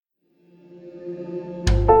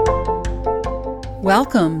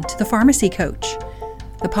Welcome to the Pharmacy Coach,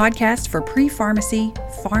 the podcast for pre-pharmacy,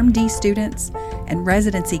 PharmD students, and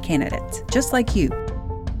residency candidates just like you.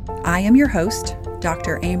 I am your host,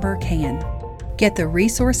 Dr. Amber Can. Get the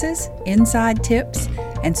resources, inside tips,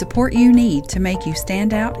 and support you need to make you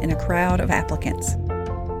stand out in a crowd of applicants.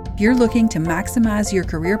 If you're looking to maximize your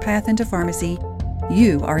career path into pharmacy,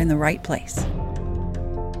 you are in the right place.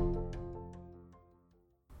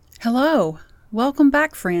 Hello, welcome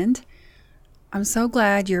back, friend. I'm so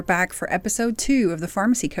glad you're back for episode 2 of the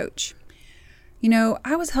Pharmacy Coach. You know,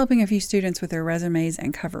 I was helping a few students with their resumes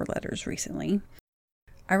and cover letters recently.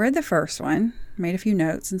 I read the first one, made a few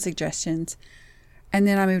notes and suggestions, and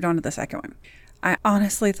then I moved on to the second one. I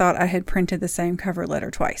honestly thought I had printed the same cover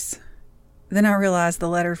letter twice. Then I realized the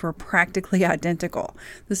letters were practically identical.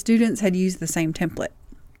 The students had used the same template.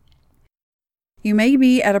 You may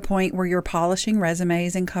be at a point where you're polishing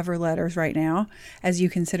resumes and cover letters right now as you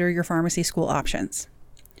consider your pharmacy school options.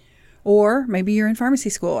 Or maybe you're in pharmacy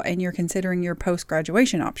school and you're considering your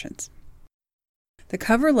post-graduation options. The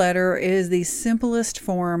cover letter is the simplest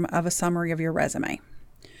form of a summary of your resume.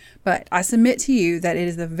 But I submit to you that it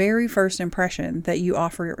is the very first impression that you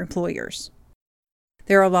offer your employers.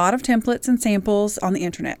 There are a lot of templates and samples on the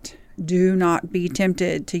internet. Do not be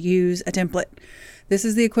tempted to use a template. This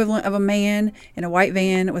is the equivalent of a man in a white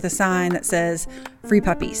van with a sign that says, "Free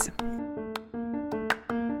puppies."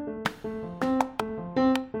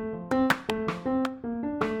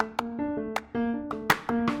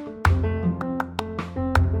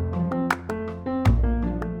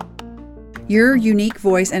 Your unique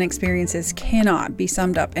voice and experiences cannot be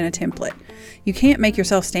summed up in a template. You can't make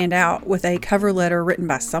yourself stand out with a cover letter written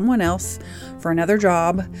by someone else for another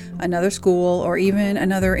job, another school, or even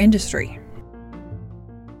another industry.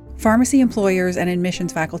 Pharmacy employers and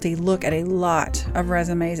admissions faculty look at a lot of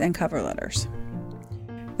resumes and cover letters.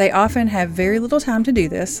 They often have very little time to do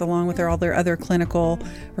this, along with all their other clinical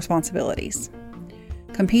responsibilities.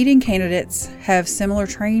 Competing candidates have similar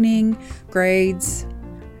training, grades,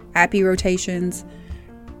 API rotations,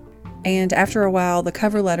 and after a while, the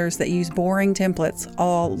cover letters that use boring templates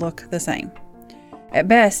all look the same. At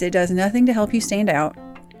best, it does nothing to help you stand out.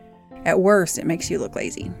 At worst, it makes you look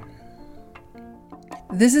lazy.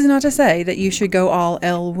 This is not to say that you should go all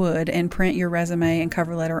Elle Wood and print your resume and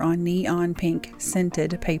cover letter on neon pink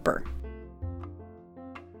scented paper.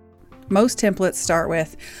 Most templates start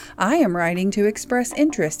with, "I am writing to express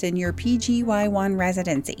interest in your PGY1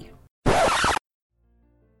 residency."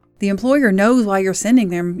 The employer knows why you're sending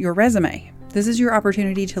them your resume. This is your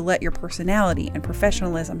opportunity to let your personality and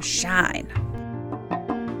professionalism shine.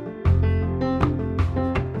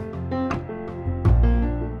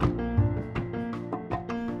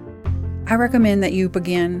 I recommend that you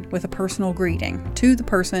begin with a personal greeting to the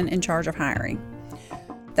person in charge of hiring.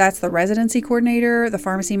 That's the residency coordinator, the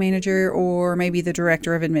pharmacy manager, or maybe the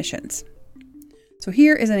director of admissions. So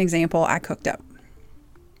here is an example I cooked up.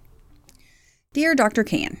 Dear Dr.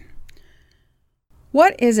 Can,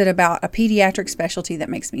 what is it about a pediatric specialty that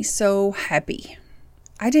makes me so happy?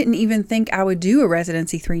 I didn't even think I would do a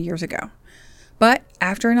residency 3 years ago. But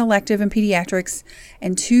after an elective in pediatrics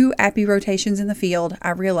and 2 API rotations in the field, I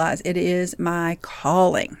realized it is my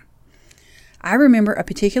calling. I remember a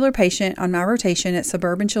particular patient on my rotation at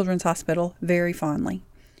Suburban Children's Hospital very fondly.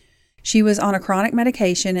 She was on a chronic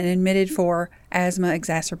medication and admitted for asthma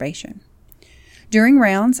exacerbation. During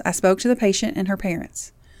rounds, I spoke to the patient and her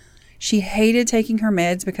parents. She hated taking her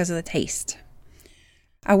meds because of the taste.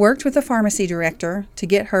 I worked with the pharmacy director to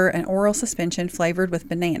get her an oral suspension flavored with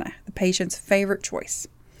banana, the patient's favorite choice.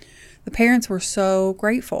 The parents were so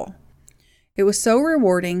grateful. It was so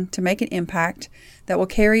rewarding to make an impact that will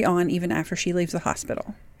carry on even after she leaves the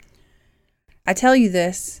hospital. I tell you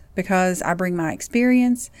this because I bring my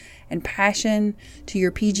experience and passion to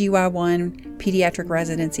your PGY1 pediatric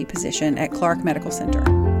residency position at Clark Medical Center.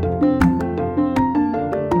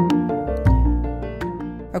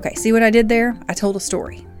 Okay, see what I did there? I told a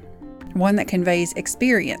story. One that conveys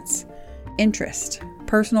experience, interest,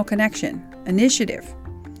 personal connection, initiative.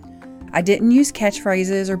 I didn't use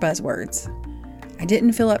catchphrases or buzzwords. I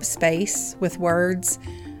didn't fill up space with words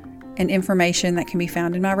and information that can be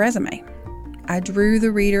found in my resume. I drew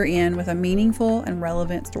the reader in with a meaningful and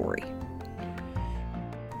relevant story.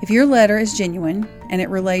 If your letter is genuine and it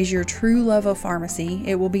relays your true love of pharmacy,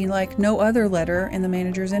 it will be like no other letter in the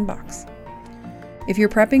manager's inbox. If you're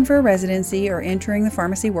prepping for a residency or entering the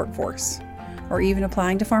pharmacy workforce, or even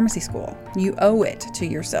applying to pharmacy school, you owe it to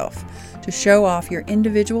yourself to show off your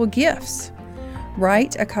individual gifts.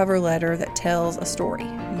 Write a cover letter that tells a story,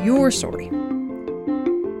 your story.